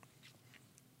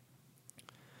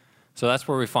 So that's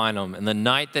where we find him. And the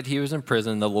night that he was in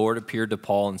prison, the Lord appeared to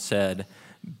Paul and said,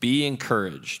 "Be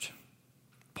encouraged,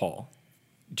 Paul.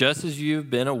 Just as you've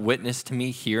been a witness to me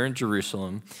here in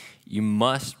Jerusalem, you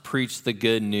must preach the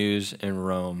good news in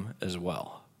Rome as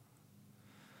well."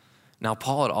 Now,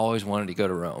 Paul had always wanted to go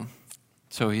to Rome,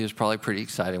 so he was probably pretty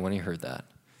excited when he heard that.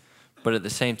 But at the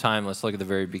same time, let's look at the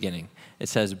very beginning. It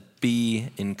says, "Be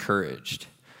encouraged."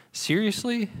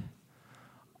 Seriously?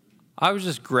 I was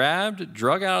just grabbed,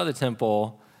 drug out of the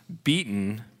temple,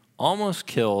 beaten, almost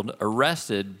killed,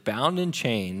 arrested, bound in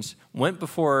chains, went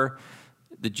before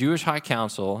the Jewish high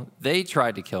council. They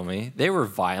tried to kill me. They were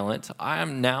violent. I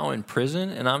am now in prison,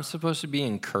 and I'm supposed to be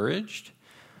encouraged?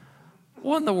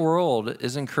 What in the world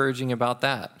is encouraging about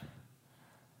that?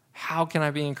 How can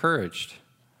I be encouraged?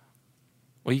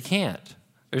 Well, you can't.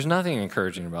 There's nothing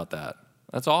encouraging about that.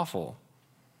 That's awful.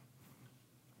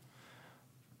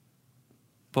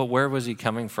 But where was he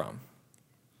coming from?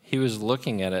 He was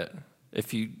looking at it.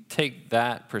 If you take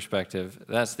that perspective,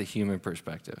 that's the human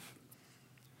perspective.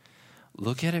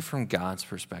 Look at it from God's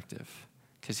perspective,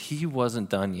 because he wasn't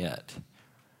done yet.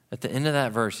 At the end of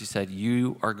that verse, he said,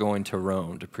 "You are going to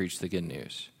Rome to preach the good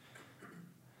news."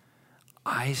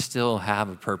 I still have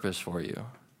a purpose for you.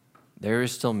 There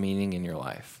is still meaning in your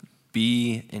life.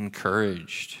 Be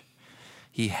encouraged.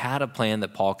 He had a plan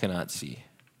that Paul cannot see.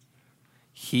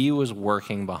 He was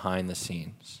working behind the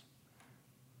scenes.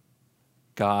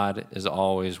 God is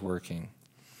always working.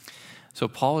 So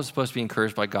Paul is supposed to be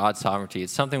encouraged by God's sovereignty.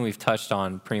 It's something we've touched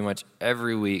on pretty much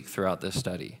every week throughout this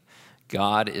study.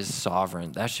 God is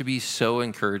sovereign. That should be so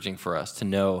encouraging for us to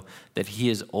know that he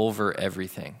is over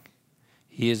everything.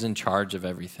 He is in charge of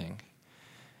everything.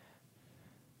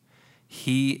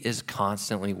 He is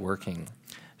constantly working.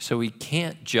 So we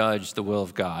can't judge the will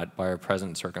of God by our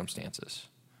present circumstances.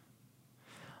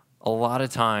 A lot of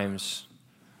times,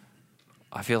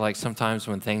 I feel like sometimes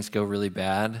when things go really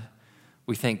bad,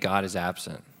 we think God is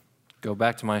absent. Go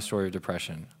back to my story of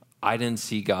depression. I didn't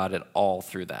see God at all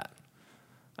through that.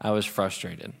 I was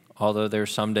frustrated, although there were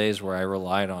some days where I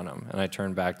relied on him and I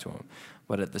turned back to him.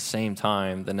 But at the same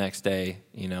time, the next day,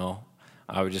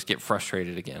 I would just get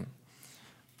frustrated again.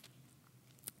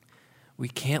 We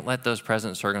can't let those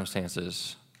present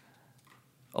circumstances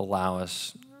allow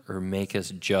us or make us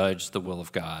judge the will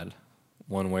of God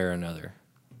one way or another.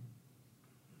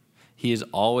 He is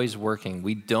always working.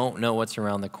 We don't know what's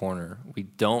around the corner. We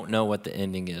don't know what the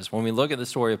ending is. When we look at the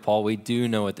story of Paul, we do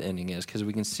know what the ending is because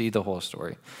we can see the whole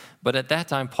story. But at that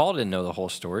time, Paul didn't know the whole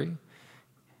story.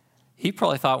 He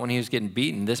probably thought when he was getting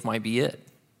beaten, this might be it.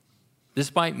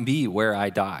 This might be where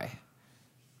I die.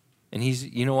 And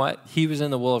you know what? He was in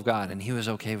the will of God, and he was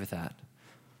okay with that.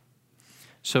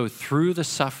 So through the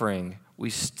suffering,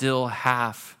 we still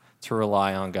have to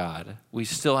rely on God. We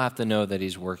still have to know that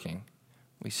he's working.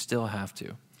 We still have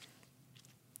to.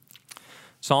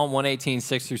 Psalm 118,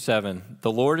 6 through 7.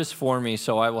 The Lord is for me,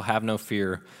 so I will have no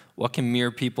fear. What can mere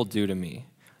people do to me?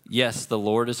 Yes, the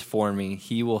Lord is for me.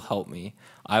 He will help me.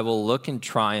 I will look in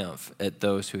triumph at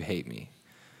those who hate me.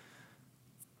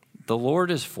 The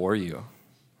Lord is for you.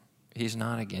 He's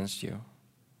not against you.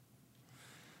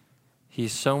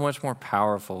 He's so much more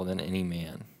powerful than any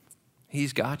man.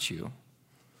 He's got you.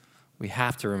 We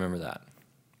have to remember that.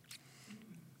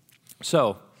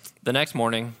 So, the next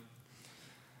morning,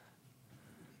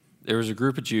 there was a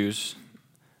group of Jews.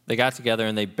 They got together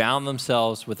and they bound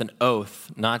themselves with an oath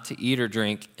not to eat or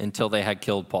drink until they had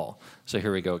killed Paul. So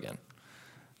here we go again.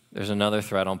 There's another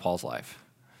threat on Paul's life.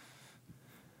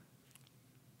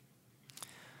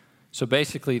 So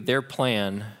basically, their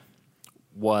plan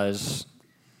was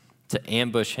to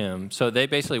ambush him. So they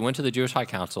basically went to the Jewish High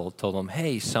Council, told them,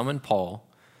 hey, summon Paul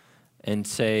and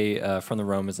say, from the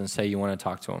Romans, and say you want to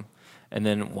talk to him. And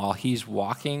then while he's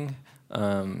walking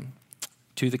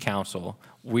to the council,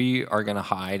 we are going to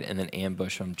hide and then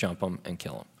ambush him, jump him, and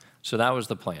kill him. So that was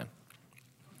the plan.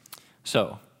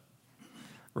 So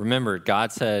remember,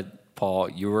 God said, Paul,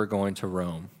 you are going to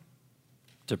Rome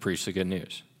to preach the good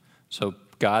news. So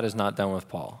God is not done with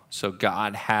Paul. So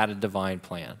God had a divine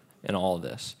plan in all of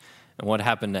this. And what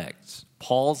happened next?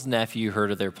 Paul's nephew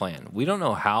heard of their plan. We don't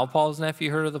know how Paul's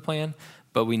nephew heard of the plan,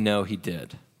 but we know he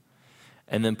did.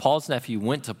 And then Paul's nephew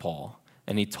went to Paul,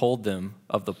 and he told them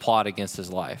of the plot against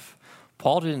his life.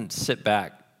 Paul didn't sit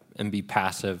back and be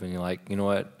passive and you're like, you know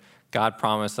what? God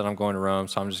promised that I'm going to Rome,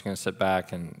 so I'm just going to sit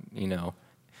back and,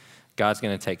 God's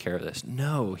going to take care of this.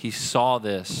 No, he saw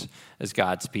this as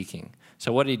God speaking.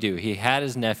 So what did he do? He had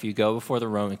his nephew go before the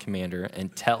Roman commander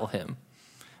and tell him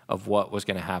of what was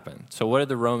going to happen. So what did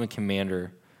the Roman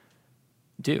commander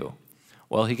do?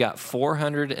 Well, he got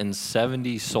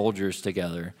 470 soldiers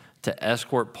together to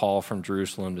escort Paul from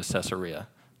Jerusalem to Caesarea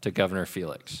to Governor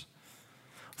Felix.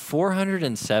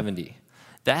 470.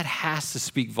 That has to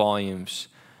speak volumes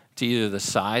to either the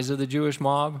size of the Jewish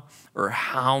mob or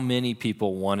how many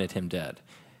people wanted him dead.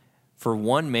 For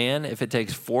one man, if it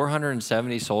takes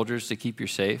 470 soldiers to keep you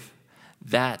safe,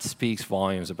 that speaks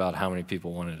volumes about how many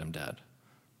people wanted him dead.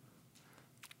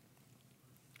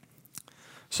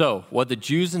 So, what the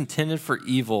Jews intended for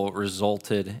evil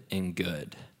resulted in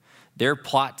good. Their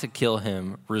plot to kill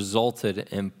him resulted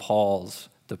in Paul's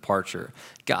departure.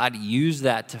 God used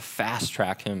that to fast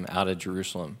track him out of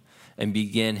Jerusalem and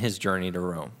begin his journey to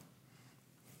Rome.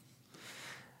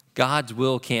 God's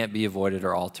will can't be avoided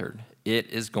or altered. It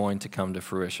is going to come to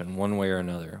fruition one way or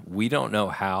another. We don't know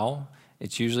how.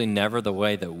 It's usually never the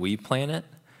way that we plan it.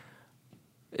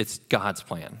 It's God's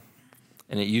plan.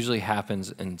 And it usually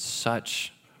happens in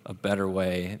such a better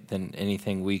way than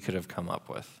anything we could have come up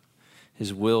with.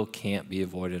 His will can't be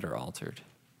avoided or altered.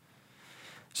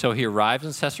 So he arrives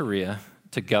in Caesarea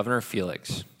to Governor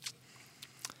Felix.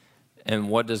 And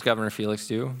what does Governor Felix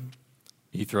do?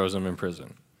 He throws him in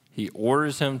prison. He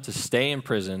orders him to stay in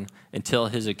prison until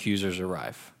his accusers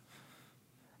arrive.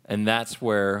 And that's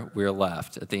where we're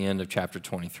left at the end of chapter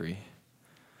 23.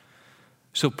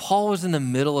 So Paul was in the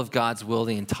middle of God's will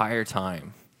the entire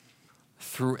time,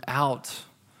 throughout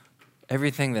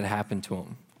everything that happened to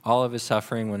him. All of his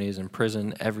suffering when he was in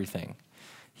prison, everything.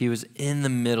 He was in the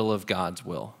middle of God's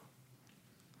will.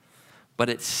 But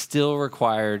it still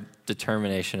required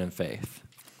determination and faith.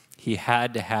 He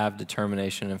had to have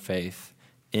determination and faith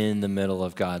in the middle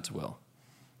of God's will.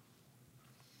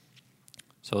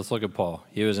 So let's look at Paul.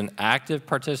 He was an active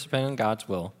participant in God's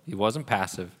will. He wasn't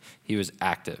passive. He was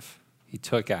active. He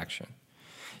took action.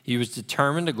 He was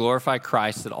determined to glorify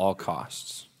Christ at all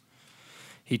costs.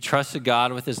 He trusted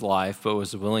God with his life, but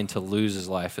was willing to lose his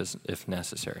life if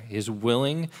necessary. He was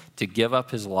willing to give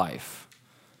up his life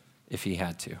if he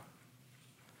had to.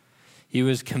 He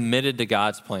was committed to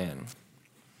God's plan.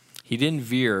 He didn't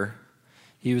veer.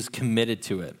 He was committed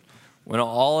to it. When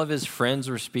all of his friends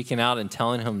were speaking out and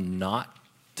telling him not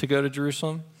to go to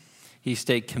Jerusalem, He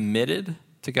stayed committed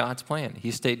to God's plan.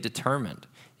 He stayed determined.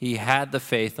 He had the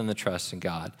faith and the trust in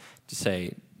God to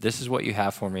say, this is what you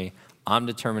have for me. I'm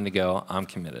determined to go. I'm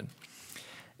committed.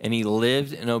 And he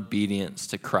lived in obedience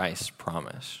to Christ's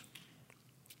promise.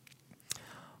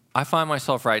 I find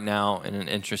myself right now in an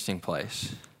interesting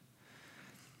place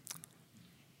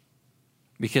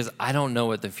because I don't know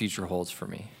what the future holds for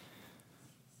me.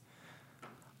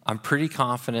 I'm pretty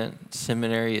confident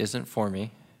seminary isn't for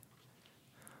me,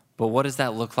 but what does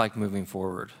that look like moving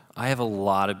forward? I have a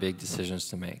lot of big decisions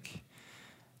to make.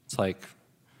 It's like,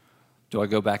 do I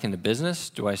go back into business?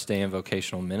 Do I stay in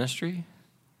vocational ministry?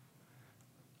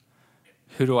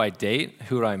 Who do I date?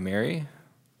 Who do I marry?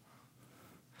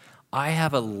 I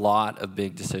have a lot of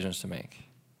big decisions to make.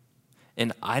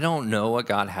 And I don't know what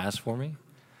God has for me.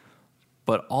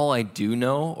 But all I do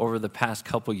know over the past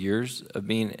couple years of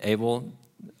being able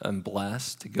and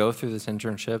blessed to go through this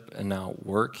internship and now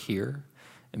work here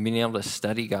and being able to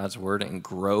study God's word and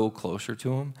grow closer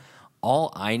to him,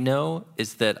 all I know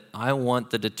is that I want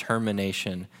the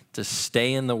determination to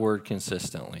stay in the word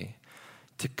consistently,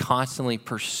 to constantly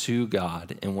pursue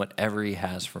God in whatever he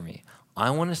has for me. I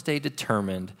want to stay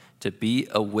determined to be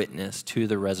a witness to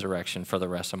the resurrection for the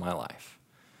rest of my life.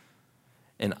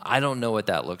 And I don't know what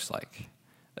that looks like.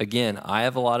 Again, I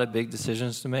have a lot of big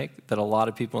decisions to make that a lot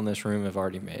of people in this room have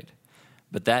already made.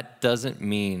 But that doesn't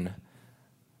mean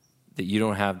that you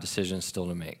don't have decisions still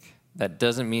to make. That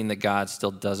doesn't mean that God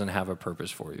still doesn't have a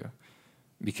purpose for you.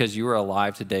 Because you are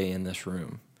alive today in this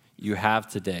room. You have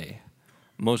today,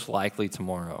 most likely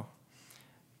tomorrow,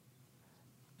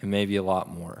 and maybe a lot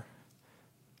more.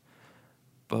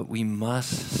 But we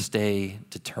must stay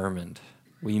determined.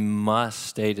 We must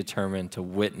stay determined to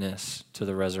witness to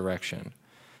the resurrection,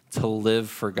 to live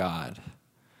for God.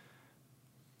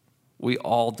 We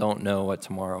all don't know what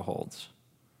tomorrow holds,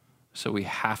 so we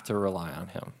have to rely on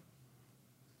him.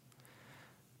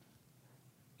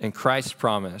 And Christ's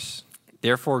promise,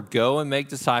 therefore go and make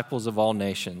disciples of all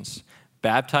nations,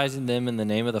 baptizing them in the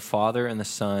name of the Father and the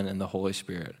Son and the Holy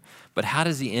Spirit. But how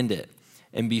does he end it?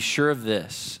 And be sure of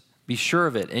this, be sure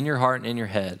of it in your heart and in your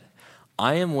head.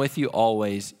 I am with you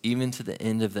always, even to the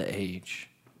end of the age.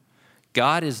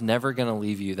 God is never going to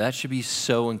leave you. That should be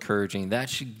so encouraging. That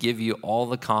should give you all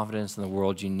the confidence in the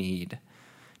world you need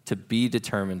to be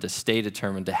determined, to stay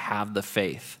determined, to have the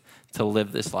faith, to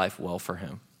live this life well for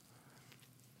him.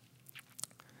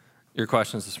 Your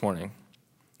questions this morning.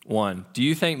 1, do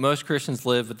you think most Christians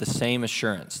live with the same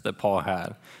assurance that Paul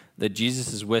had, that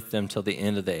Jesus is with them till the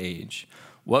end of the age?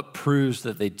 What proves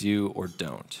that they do or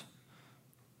don't?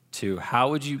 2, how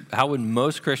would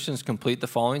most Christians complete the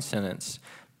following sentence?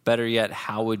 Better yet,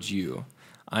 how would you?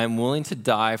 I am willing to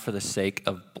die for the sake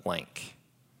of blank.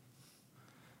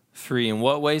 3, in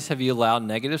what ways have you allowed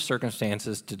negative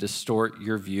circumstances to distort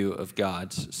your view of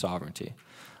God's sovereignty?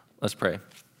 Let's pray.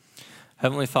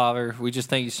 Heavenly Father, we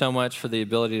just thank you so much for the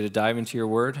ability to dive into your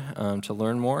word, to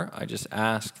learn more. I just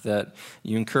ask that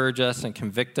you encourage us and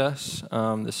convict us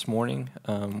this morning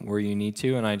where you need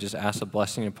to, and I just ask a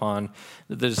blessing upon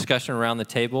the discussion around the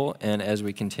table and as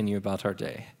we continue about our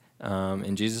day.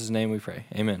 In Jesus' name we pray.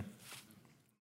 Amen.